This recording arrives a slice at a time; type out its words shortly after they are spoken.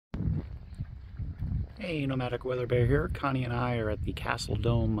Hey, Nomadic Weather Bear here. Connie and I are at the Castle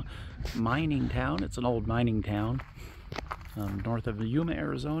Dome mining town. It's an old mining town north of Yuma,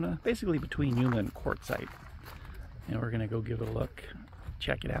 Arizona, basically between Yuma and Quartzsite. And we're going to go give it a look,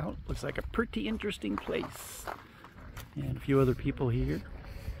 check it out. Looks like a pretty interesting place. And a few other people here.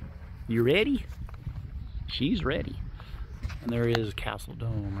 You ready? She's ready. And there is Castle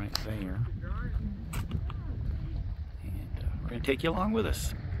Dome right there. And we're going to take you along with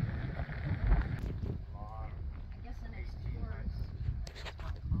us.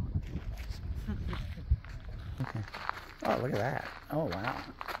 Okay. Oh, look at that. Oh, wow.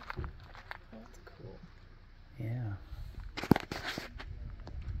 That's cool. Yeah.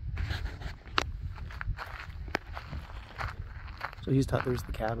 So there's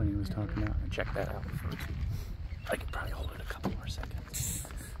the cabin he was talking about. Check that out first. I could probably hold it a couple more seconds.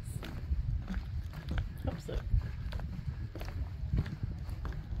 Hope so.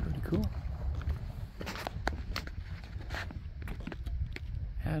 Pretty cool.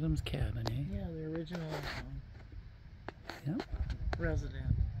 Adam's cabin, eh? Yeah, the original Yep.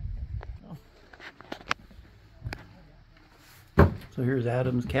 resident. Oh. So here's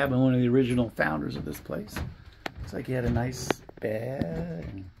Adam's cabin, one of the original founders of this place. Looks like he had a nice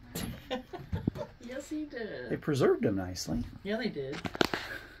bed. Yes, he did. They preserved him nicely. Yeah, they did.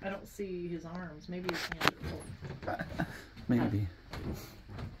 I don't see his arms. Maybe his hands are full. Maybe.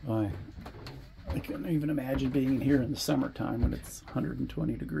 Why? I couldn't even imagine being here in the summertime when it's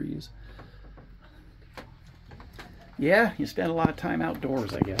 120 degrees. Yeah, you spend a lot of time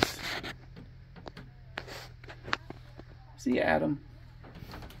outdoors, I guess. See you, Adam.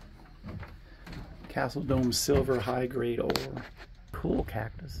 Castle Dome silver high-grade ore. Cool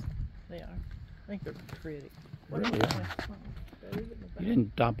cactus. They are. I think they're pretty. Really are. You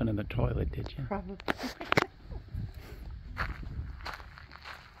didn't dump it in the toilet, did you? Probably.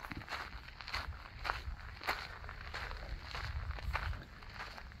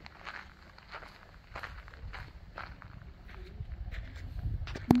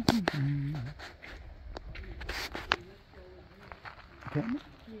 Okay.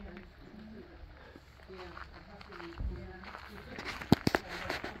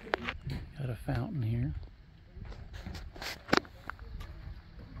 Got a fountain here.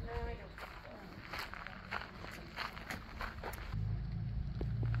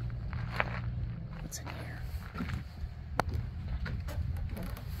 What's in here?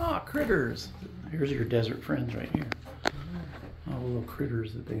 Oh, critters. Here's your desert friends right here. All the little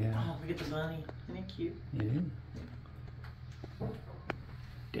critters that they have. Oh, look at the bunny. Isn't he cute? Yeah.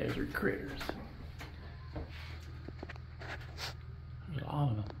 Desert critters. There's a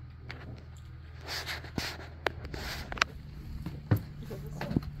lot of them.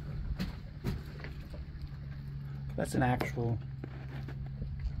 That's an actual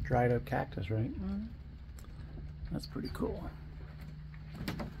dried up cactus, right? Mm-hmm. That's pretty cool.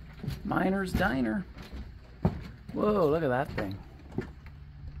 Miner's Diner. Whoa, look at that thing.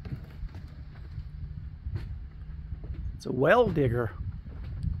 It's a well digger.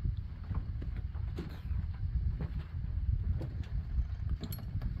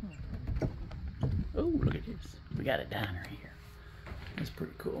 Oh, look at this. We got a diner here. That's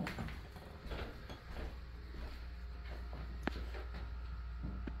pretty cool.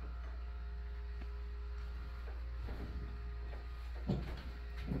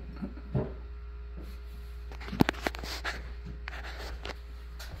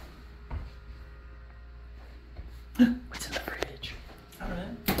 What's in the fridge? I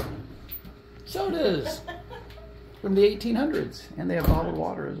don't know. Sodas from the 1800s, and they have bottled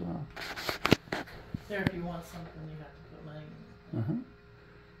water as well. There, if you want something, you have to put money in.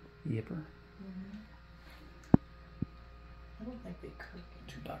 Yipper. I don't think they cook.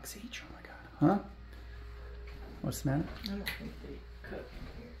 $2 each. Oh my god. Huh? What's the matter? I don't think they cook in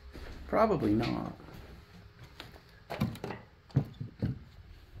here. Probably not.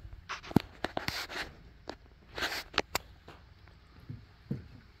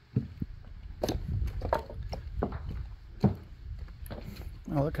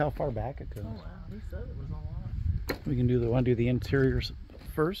 Oh, look how far back it goes. Oh wow, he said it was a lot. We can want to do the interiors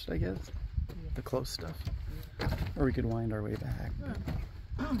first, I guess. The close stuff. Or we could wind our way back.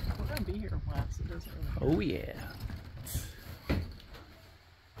 Oh, we're gonna be here a while, so it doesn't really. Oh yeah.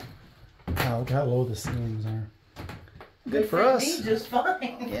 Oh, look how low the ceilings are. Good for us. Me just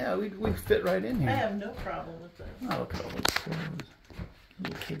fine. Yeah, we fit right in here. I have no problem with this. Oh, look at all those clothes.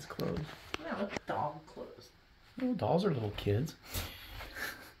 Little kids' clothes. Yeah, look at dog clothes. Little dolls are little kids.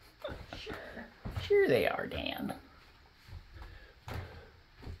 Sure. Sure they are, Dan.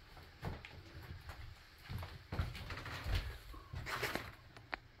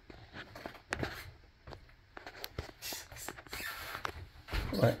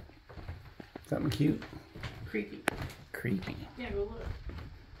 Something cute? Creepy. Creepy. Yeah, go look.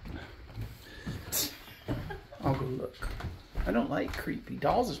 I'll go look. I don't like creepy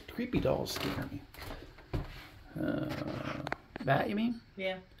dolls. Creepy dolls scare me. That you mean?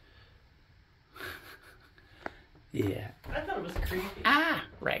 Yeah. Yeah. I thought it was creepy. Ah!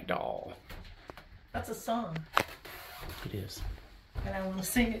 Ragdoll. That's a song. It is. And I want to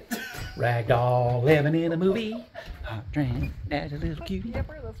sing it. Ragdoll living in a movie. Hot drink, that's a little cutie. Yeah,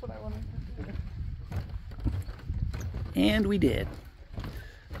 that's what I wanted to do. And we did.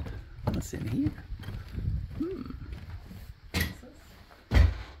 What's in here?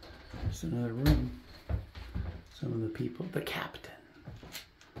 There's another room. Some of the people. The captain.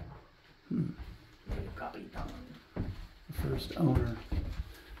 The first owner.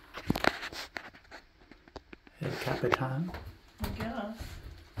 El Capitan. I guess.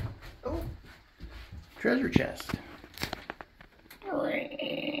 Oh. Treasure chest.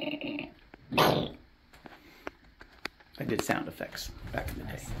 I did sound effects back in the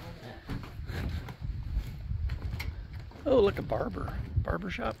day. Oh, look, a barber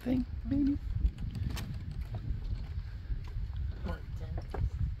shop thing, maybe.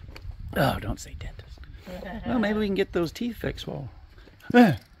 Oh, don't say dentist. Well, maybe we can get those teeth fixed. Well,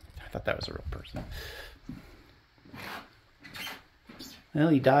 I thought that was a real person. Well,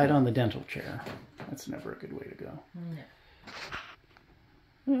 he died on the dental chair. That's never a good way to go. No.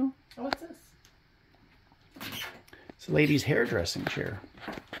 Well, Oh, what's this? it's a lady's hairdressing chair.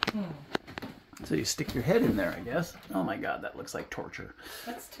 So you stick your head in there, I guess. Oh my God, that looks like torture.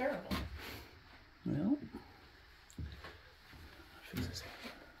 That's terrible. Well, fix his head.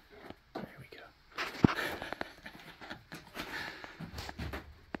 There we go.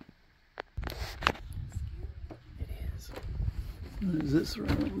 It is. What is this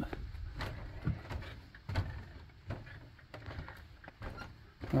room?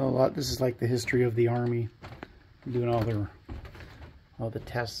 Oh, this is like the history of the Army, doing all the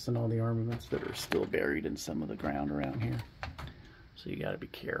tests and all the armaments that are still buried in some of the ground around here. So you got to be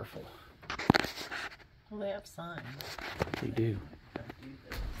careful. Well, they have signs. They do.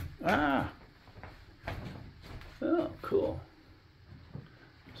 Ah. Oh, cool.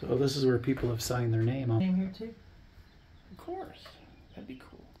 So this is where people have signed their name on. In here too? Of course. That'd be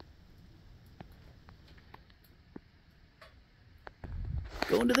cool.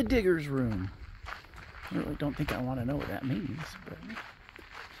 Go into the digger's room. I really don't think I want to know what that means, but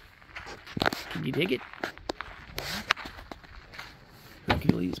can you dig it?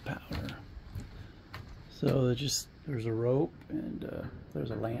 Hercules powder. So there's a rope and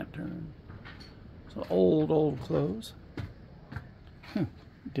there's a lantern. So old clothes.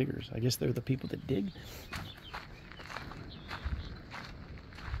 Diggers. I guess they're the people that dig.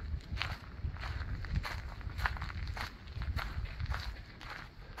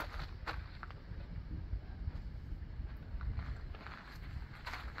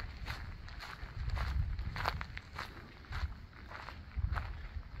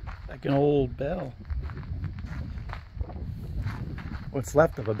 Like an old bell. What's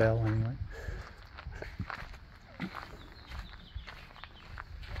left of a bell, anyway.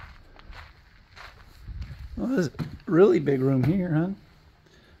 Well, this is a really big room here, huh?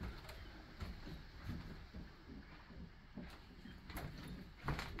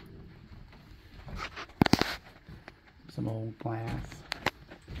 Some old glass.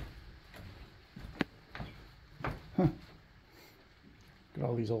 Huh. Look at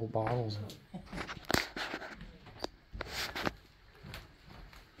all these old bottles.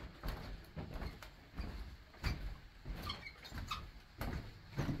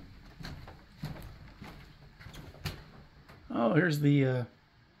 Oh, here's the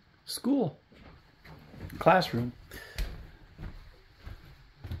school classroom.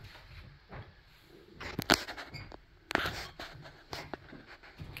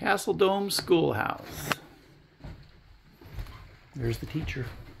 Castle Dome Schoolhouse. There's the teacher.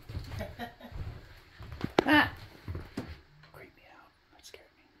 Ah! Creeped me out. That scared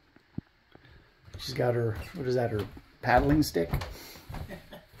me. She's got her, what is that, her paddling stick?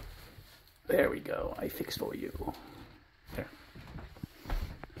 There we go. I fixed for you. There.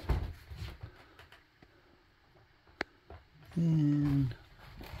 And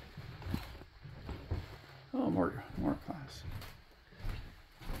oh, more class.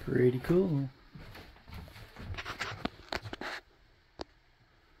 Pretty cool.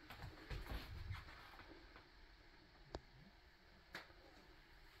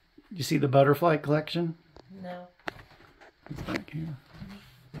 You see the butterfly collection? No. It's back here.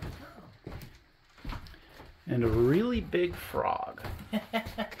 And a really big frog.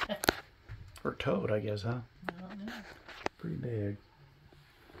 Or toad, I guess, huh? I don't know. Pretty big.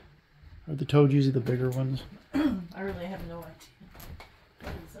 Are the toads usually the bigger ones? I really have no idea.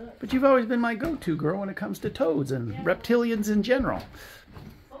 What is that? But you've always been my go-to girl when it comes to toads and reptilians in general.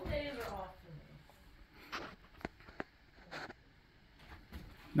 Some days are off for me.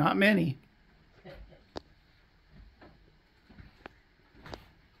 Not many.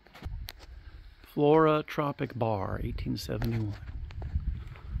 Flora Tropic Bar, 1871.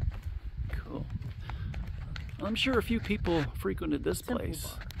 Cool. I'm sure a few people frequented this place.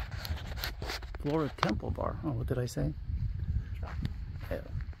 Bar. Flora Temple Bar. Oh, what did I say?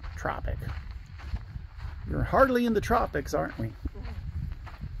 Tropic. You're hardly in the tropics, aren't we?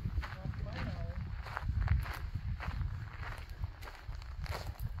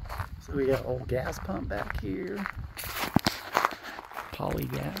 So we got an old gas pump back here. Poly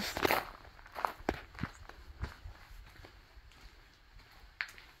gas.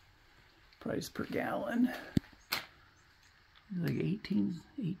 Price per gallon. Like 18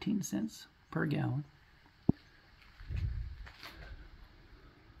 cents per gallon.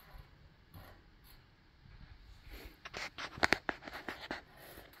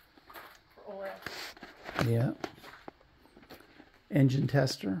 For oil. Yeah. Engine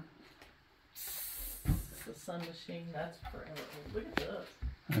tester. The sun machine, that's forever. Look at this.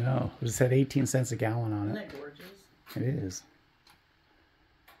 I know. It said 18 cents a gallon on Isn't it. that gorgeous? It is.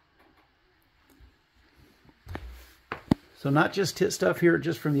 So not just stuff here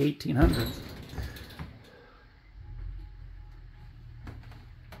just from the 1800s.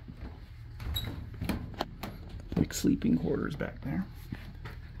 Like sleeping quarters back there.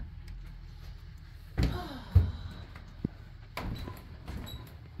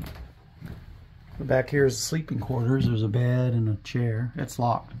 Back here is sleeping quarters. There's a bed and a chair. It's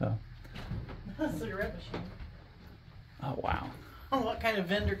locked though. That's a cigarette machine. Oh wow. Oh, what kind of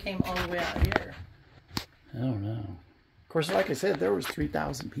vendor came all the way out here? I don't know. Of course, like I said, there was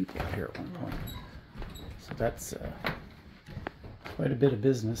 3,000 people out here at one point. So that's quite a bit of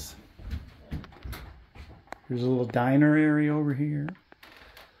business. There's a little diner area over here.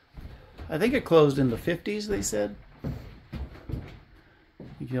 I think it closed in the 50s, they said.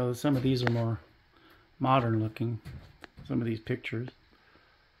 You know, some of these are more modern looking. Some of these pictures.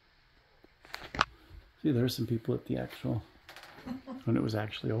 See, there's some people at the actual, when it was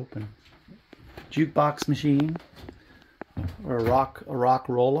actually open. Jukebox machine. Or a rock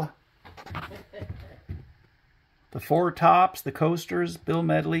roller. The Four Tops, the Coasters, Bill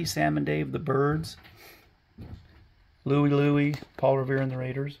Medley, Sam and Dave, the Birds, Louie, Paul Revere and the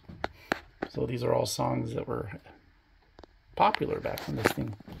Raiders. So these are all songs that were popular back when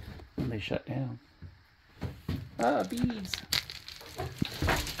they shut down. Ah, beads.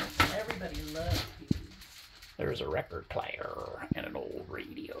 Everybody loves beads. There's a record player and an old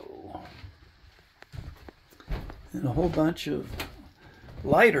radio. And a whole bunch of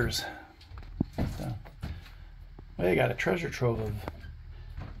lighters. So, well, you got a treasure trove of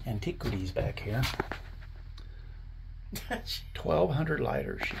antiquities back here. 1,200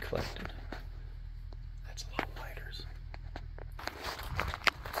 lighters she collected. That's a lot of lighters.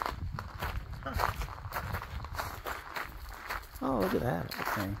 Oh, look at that old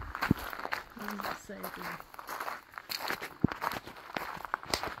thing. What does it say here?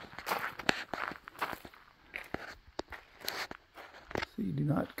 So you do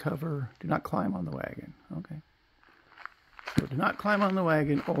not climb on the wagon. Okay. So do not climb on the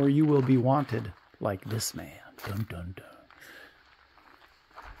wagon or you will be wanted like this man. Dun dun dun.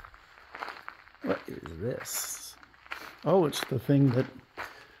 What is this? Oh, it's the thing that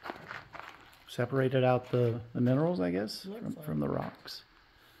separated out the minerals, I guess, from the rocks.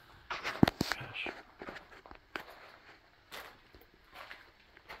 Gosh.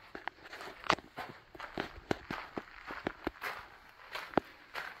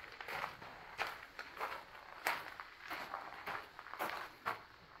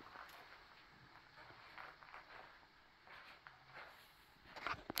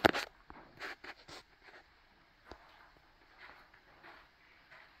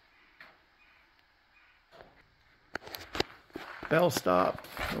 Bell stop,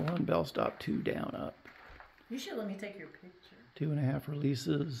 the one bell stop, 2 down up. You should let me take your picture. 2.5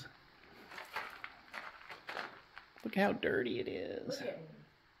 releases. Look how dirty it is. Look at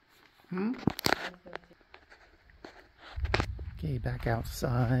me. Okay, back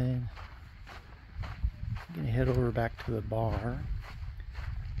outside. I'm gonna head over back to the bar.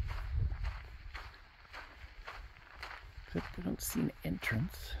 Except I don't see an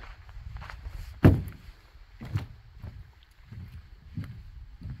entrance.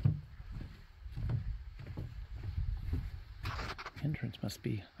 Entrance must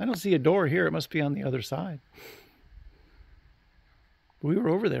be, I don't see a door here. It must be on the other side. We were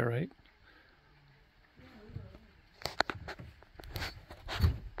over there, right?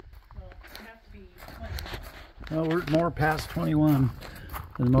 Well, we're more past 21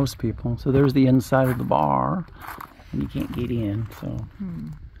 than most people. So there's the inside of the bar, and you can't get in. So.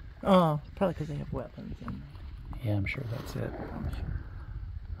 Oh, probably because they have weapons in there. Yeah, I'm sure that's it.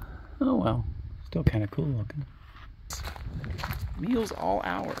 Oh well, still kind of cool looking. Meals all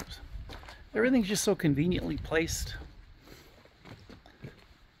hours. Everything's just so conveniently placed,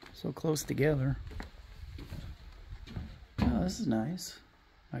 so close together. Oh, this is nice.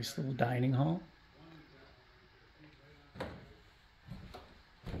 Nice little dining hall.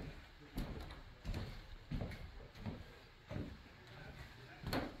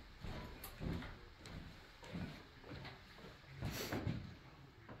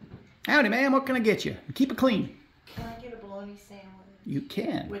 Howdy, ma'am. What can I get you? Keep it clean. Can I get a bologna sandwich? You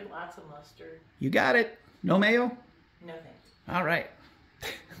can. With lots of mustard. You got it. No mayo? No thanks. All right.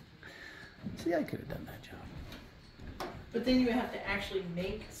 See, I could have done that job. But then you have to actually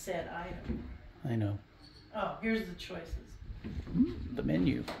make said item. I know. Oh, here's the choices. The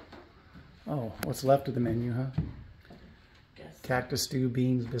menu. Oh, what's left of the menu, huh? Guess. Cactus stew,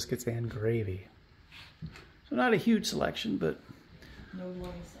 beans, biscuits, and gravy. So not a huge selection, but No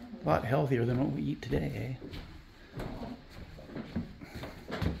bologna sandwich. a lot healthier than what we eat today,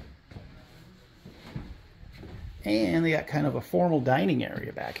 eh? And they got kind of a formal dining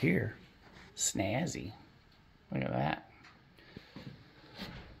area back here. Snazzy. Look at that.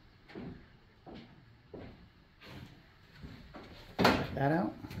 Check that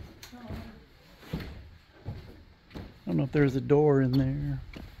out. I don't know if there's a door in there.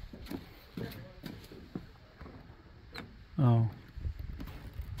 Oh.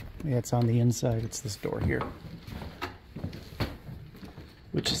 Yeah, it's on the inside. It's this door here,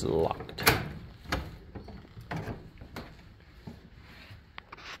 which is locked.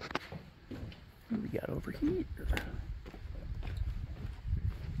 What do we got over here?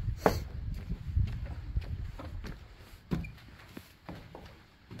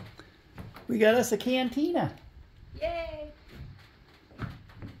 We got us a cantina. Yay!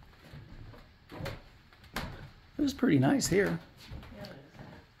 It was pretty nice here. Yeah, it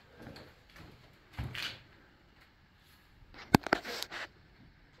is.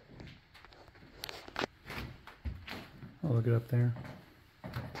 Oh, look it up there.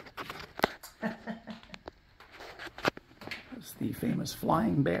 That's the famous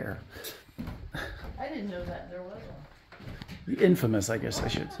flying bear. I didn't know that there was one. The infamous, I guess I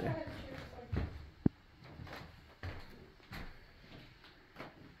should say.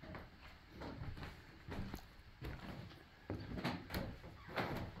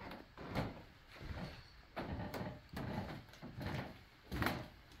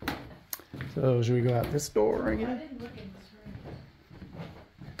 So, should we go out this door I again? didn't look in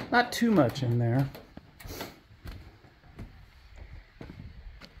this room. Not too much in there.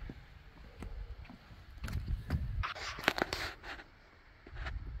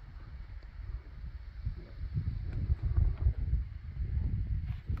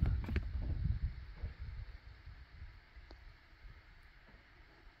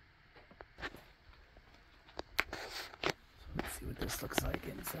 Let's see what this looks like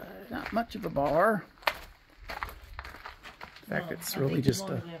inside. Not much of a bar. In fact, Well, it's I really think just as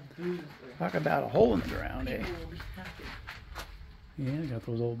a long as they have booze, talk about a hole in the ground, eh? people will be happy. Yeah, got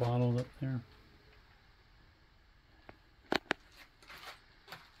those old bottles up there.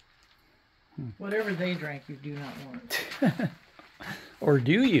 Whatever they drank, you do not want. Or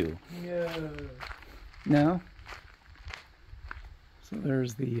do you? No. No? So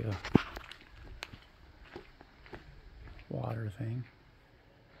there's the water thing.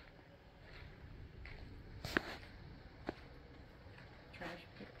 Trash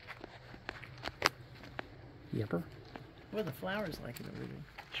pick. Yepper. Well, the flowers like it over there.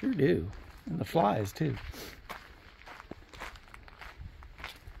 Sure do. And the flies, too.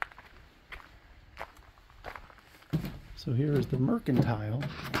 So here is the mercantile.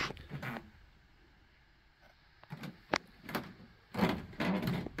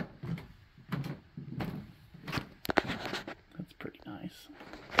 That's pretty nice.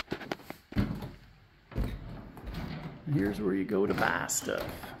 And here's where you go to buy stuff.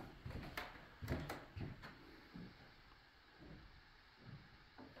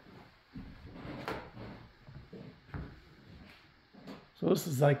 So this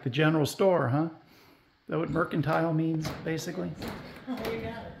is like the general store, huh? Is that what mercantile means, basically? Oh, you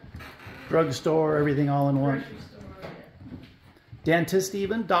got it. Drugstore, everything all in one. Grocery store, yeah. Dentist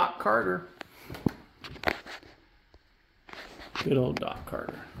even, Doc Carter. Good old Doc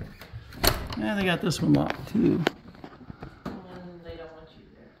Carter. Yeah, they got this one locked too. And they don't want you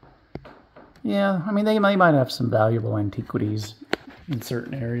there. Yeah, I mean, they might have some valuable antiquities in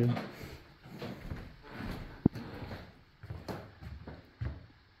certain areas.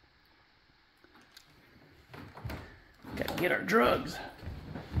 get our drugs.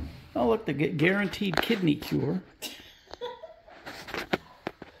 Oh, look, the guaranteed kidney cure.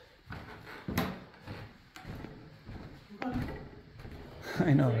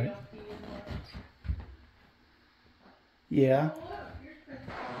 I know, right? Yeah.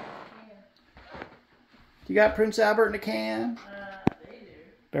 You got Prince Albert in a can? They do.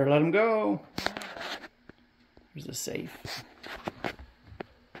 Better let him go. There's a safe.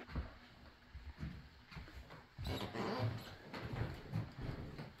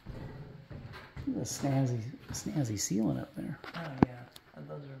 The snazzy ceiling up there. Oh yeah,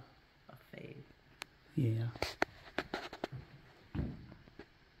 those are a fave. Yeah.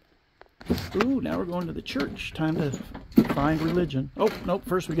 Ooh, now we're going to the church. Time to find religion. Oh, nope,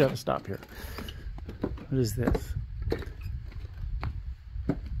 first we gotta stop here. What is this?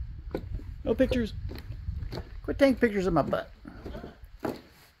 No pictures. Quit taking pictures of my butt. That's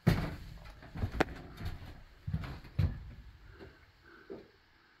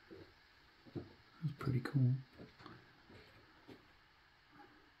pretty cool.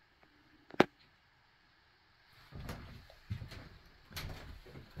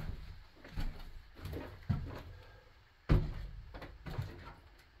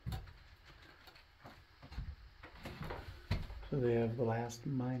 So they have the last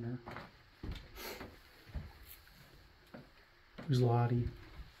miner. Who's Lottie?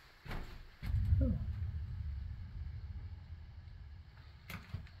 Oh.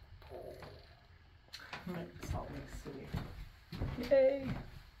 Salt Lake City. Yay!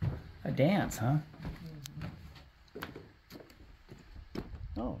 A dance, huh?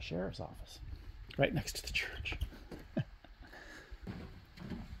 Oh, sheriff's office. Right next to the church.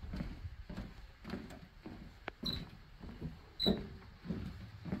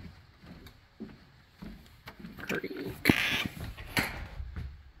 Creek.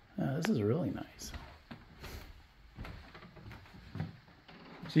 This is really nice.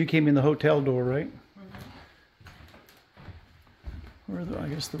 So you came in the hotel door, right? Where are I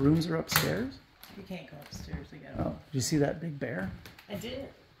guess the rooms are upstairs? You can't go upstairs again. Oh, did you see that big bear? I did.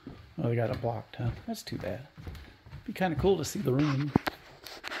 Oh, they got it blocked, huh? That's too bad. Be kind of cool to see the room.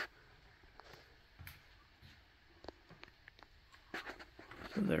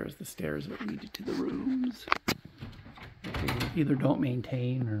 So there's the stairs that lead you to the rooms. They either don't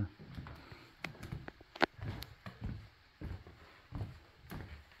maintain or...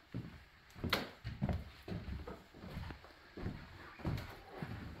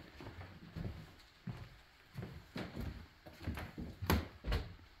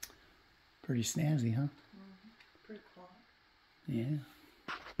 Pretty snazzy, huh? Pretty quiet. Yeah.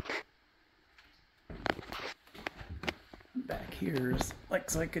 Back here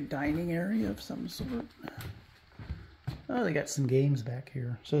looks like a dining area of some sort. Oh, they got some games back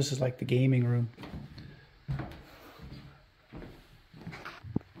here. So this is like the gaming room.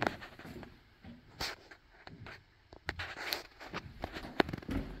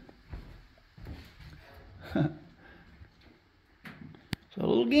 So a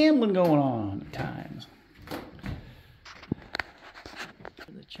little gambling going on at times.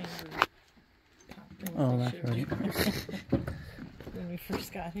 The chamber. Oh, that's right. When we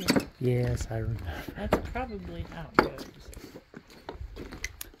first got here. Yes, I remember. That's probably how it goes.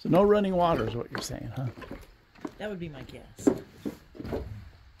 So no running water is what you're saying, huh? That would be my guess.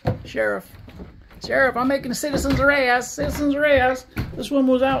 Sheriff. Sheriff, I'm making a citizen's arrest. Citizen's arrest. This one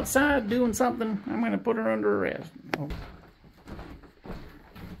was outside doing something. I'm going to put her under arrest. Oh.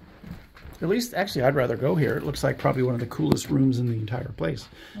 At least, actually, I'd rather go here. It looks like probably one of the coolest rooms in the entire place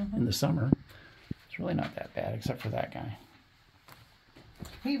in the summer. It's really not that bad, except for that guy.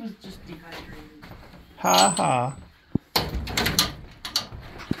 He was just dehydrated. Ha ha.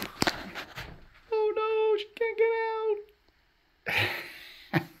 Oh no, she can't get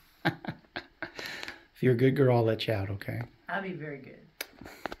out. If you're a good girl, I'll let you out, okay? I'll be very good.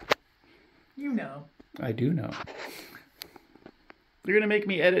 You know. I do know. You're going to make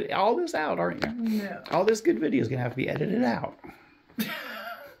me edit all this out, aren't you? No. All this good video is going to have to be edited out.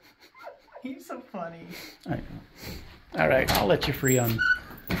 He's so funny. I know. All right, I'll let you free on,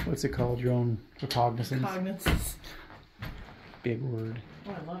 what's it called, your own recognizance? Cognizance. Big word.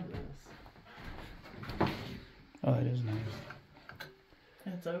 Oh, I love this. Oh, that is nice.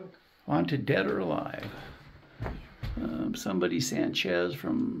 It's oak. On to Dead or Alive. Somebody Sanchez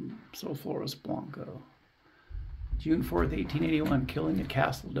from Sol Flores Blanco. June 4th, 1881, killing at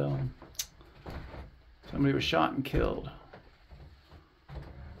Castle Dome. Somebody was shot and killed.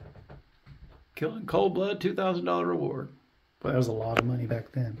 Killed in cold blood, $2,000 reward. Boy, that was a lot of money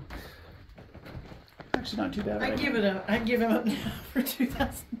back then. Actually, not too bad. I give it up. I give him up now for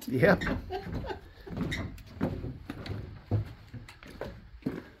 2000. Yep.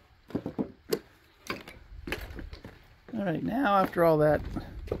 All right, now after all that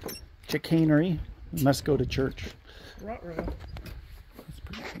chicanery, we must go to church. Ruh-roh. That's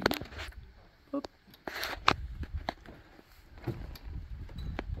pretty cute. Oop.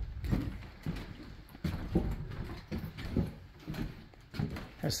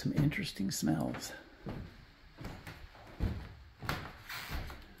 Has some interesting smells.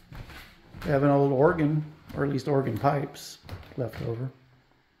 We have an old organ, or at least organ pipes, left over.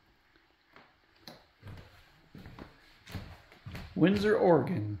 Windsor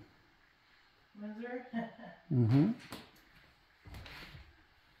organ. Windsor? Mm-hmm.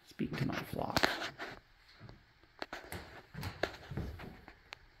 Speak to my flock.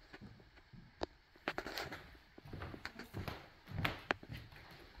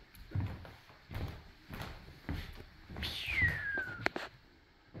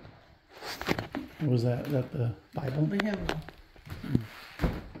 What was that? Is that the Bible? We have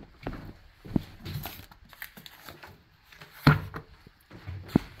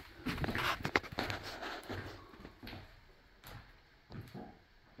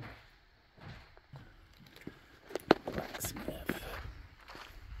Blacksmith.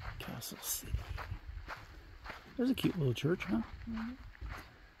 Castle City. There's a cute little church, huh? Mm-hmm.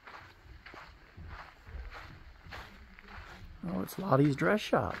 Oh, it's Lottie's dress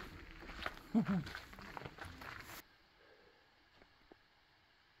shop. I'll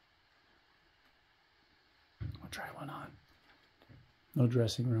try one on. No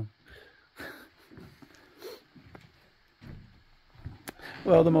dressing room.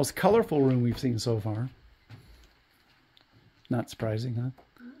 Well, the most colorful room we've seen so far. Not surprising, huh?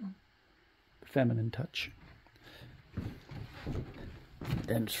 Feminine touch.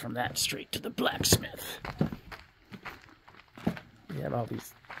 Then from that straight to the blacksmith. We have all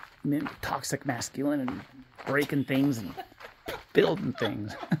these men, toxic masculine and breaking things and building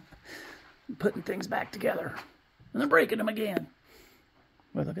things. Putting things back together. And then breaking them again.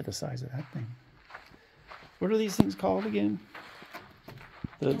 Well, look at the size of that thing. What are these things called again?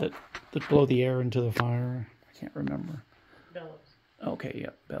 That blow the air into the fire? I can't remember. bellows. Okay,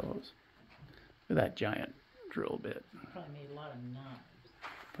 yep, bellows. Look at that giant drill bit. Probably made a lot of knives.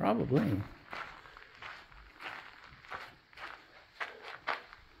 Probably.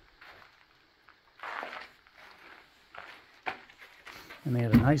 And they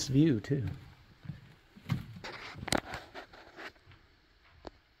had a nice view, too.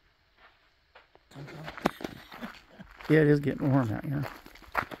 Yeah, it is getting warm out here.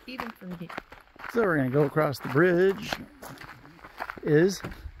 Even for me. So we're going to go across the bridge. And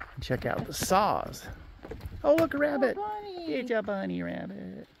check out the saws. Oh, look, a rabbit. Oh, bunny. It's a bunny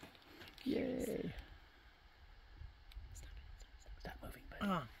rabbit. Yay. Stop moving,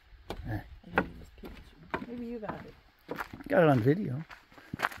 buddy. I gave you this picture. Maybe you got it. Got it on video.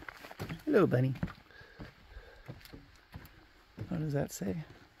 Hello, bunny. What does that say?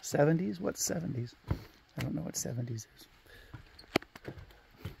 70s? What's 70s? I don't know what 70s is.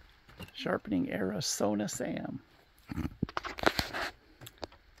 Sharpening era Sona Sam.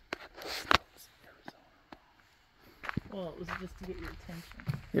 Well, it was just to get your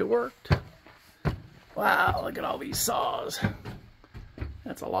attention. It worked. Wow, look at all these saws.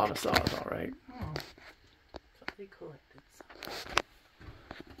 That's a lot of saws, all right. Oh, so they collected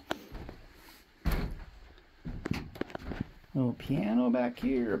some. Little piano back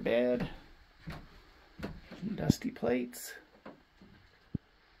here, a bed. Some dusty plates.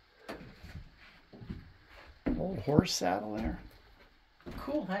 Old horse saddle there.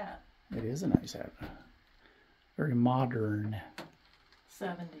 Cool hat. It is a nice hat. Very modern.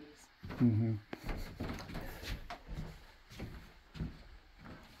 70s. Mm-hmm.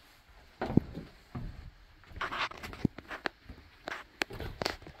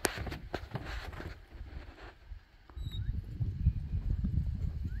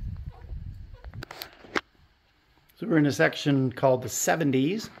 So we're in a section called the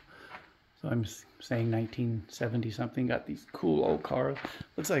 70s. So I'm saying 1970 something. Got these cool old cars.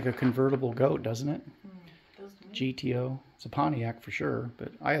 Looks like a convertible goat, doesn't it? Does to me. GTO. It's a Pontiac for sure,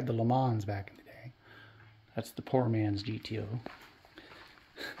 but I had the Le Mans back in the day. That's the poor man's GTO.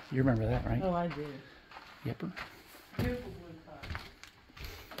 You remember that, right? Oh, I do. Yepper. Beautiful blue car.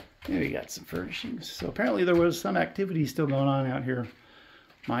 Here we got some furnishings. So apparently there was some activity still going on out here,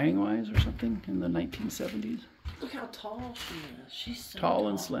 mining-wise or something, in the 1970s. Look how tall she is. She's so Tall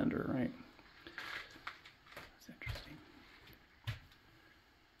and slender, right? That's interesting.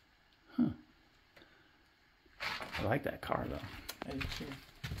 Huh. I like that car, though. I do too.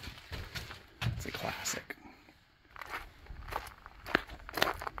 It's a classic.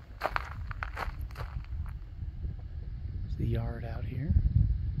 There's the yard out here.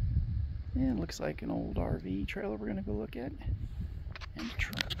 And it looks like an old RV trailer we're gonna go look at. And a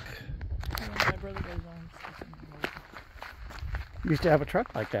truck. My brother goes on. Used to have a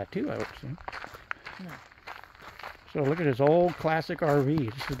truck like that too, I would assume. No. So look at this old classic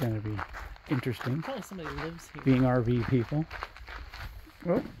RV. This is gonna be interesting. Probably somebody lives here. Being RV people.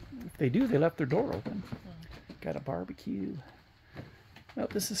 Well, if they do, they left their door open. Oh. Got a barbecue. Well,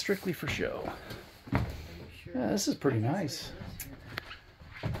 this is strictly for show. Are you sure? Yeah, this is pretty nice.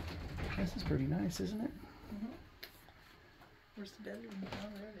 This is pretty nice, isn't it? Mm-hmm. Where's the bedroom? Oh,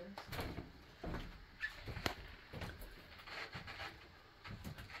 there it is.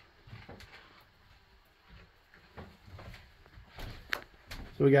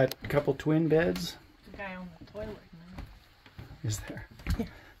 So we got a couple twin beds. The guy on the toilet now. Is there? Yeah.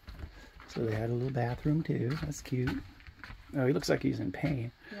 So they had a little bathroom too. That's cute. Oh, he looks like he's in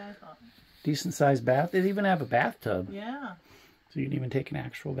pain. Yeah, I thought. Decent sized bath. They even have a bathtub. Yeah. So you can even take an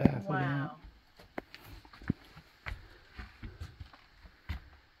actual bath. Wow.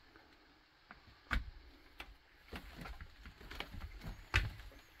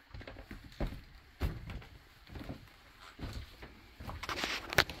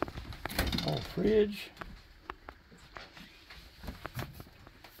 Oh, fridge.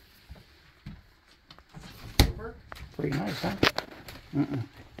 Pretty nice, huh?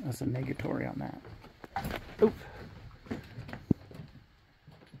 That's a negatory on that. Oop.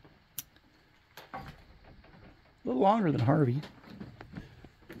 A little longer than Harvey. I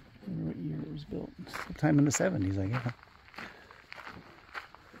wonder what year it was built. Sometime in the 70s, I guess.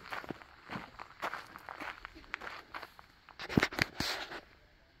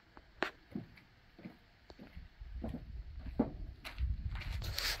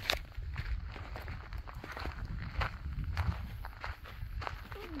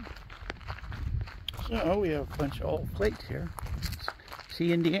 So we have a bunch of old plates here.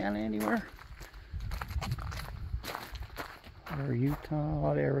 See Indiana anywhere? Or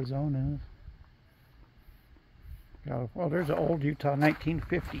Utah, Arizona. Oh, there's an old Utah,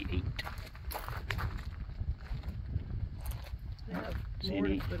 1958. They have See more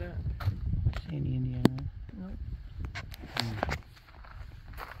any? to put up. See any Indiana? Nope.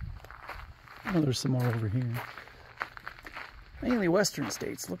 Oh, there's some more over here. Mainly western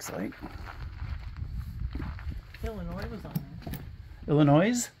states, looks like. Illinois was on there.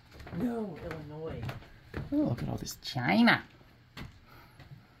 Illinois? No, Illinois. Oh, look at all this China.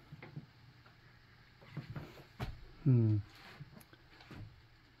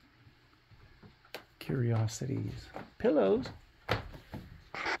 Curiosities. Pillows.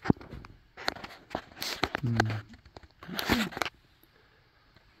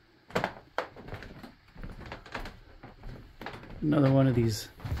 Another one of these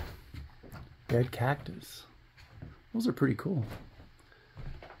dead cactus. Those are pretty cool.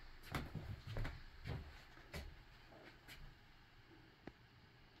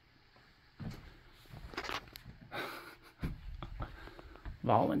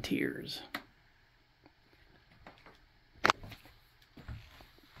 Volunteers.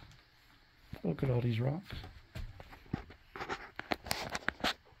 Look at all these rocks.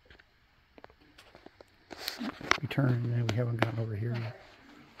 We turned and then we haven't gone over here yet.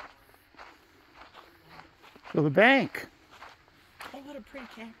 So the bank. Oh, what a pretty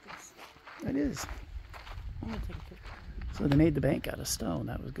cactus. It is. I'm going to take a picture. So they made the bank out of stone.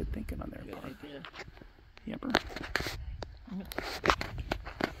 That was good thinking on their Good part. idea. Yepper. I'm gonna...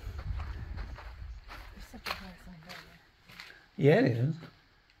 There's such a high sign down there. Yeah, it is.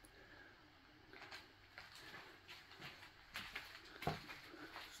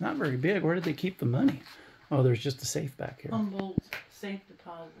 It's not very big. Where did they keep the money? Oh, there's just a safe back here. Humboldt Safe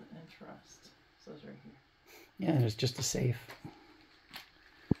Deposit and Trust. So it's right here. Yeah, there's just a safe.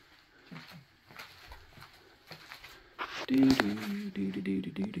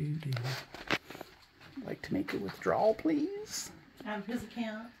 Like to make a withdrawal, please? Out of his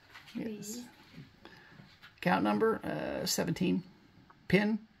account. Yes. Please. Account number 17.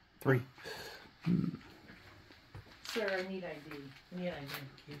 PIN 3. Sir, I need ID. I need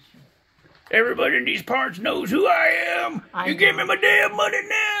identification. Everybody in these parts knows who I am. You give me my damn money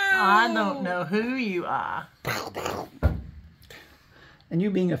now. I don't know who you are. And you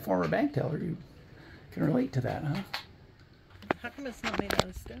being a former bank teller, you can relate to that, huh? How come it's not made out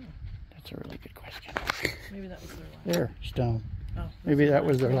of stone? That's a really good question. Maybe that was their last. There, Stone. Oh, Maybe that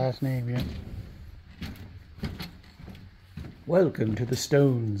was their last name, yeah. Welcome to the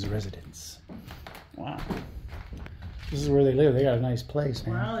Stones residence. Wow. This is where they live. They got a nice place,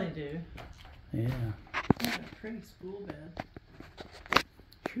 man. Wow, they do. Yeah. They have a pretty school bed.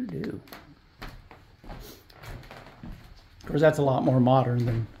 Sure do. Of course, that's a lot more modern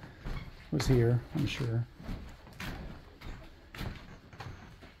than was here, I'm sure.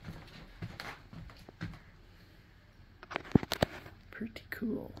 Pretty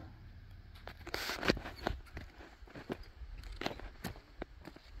cool.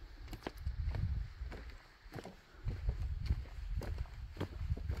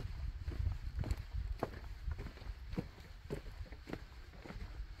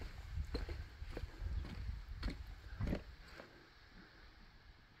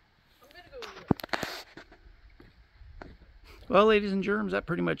 Well, ladies and germs, that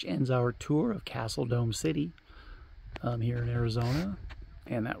pretty much ends our tour of Castle Dome City here in Arizona.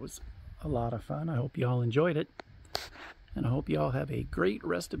 And that was a lot of fun. I hope you all enjoyed it. And I hope you all have a great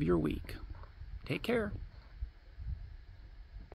rest of your week. Take care.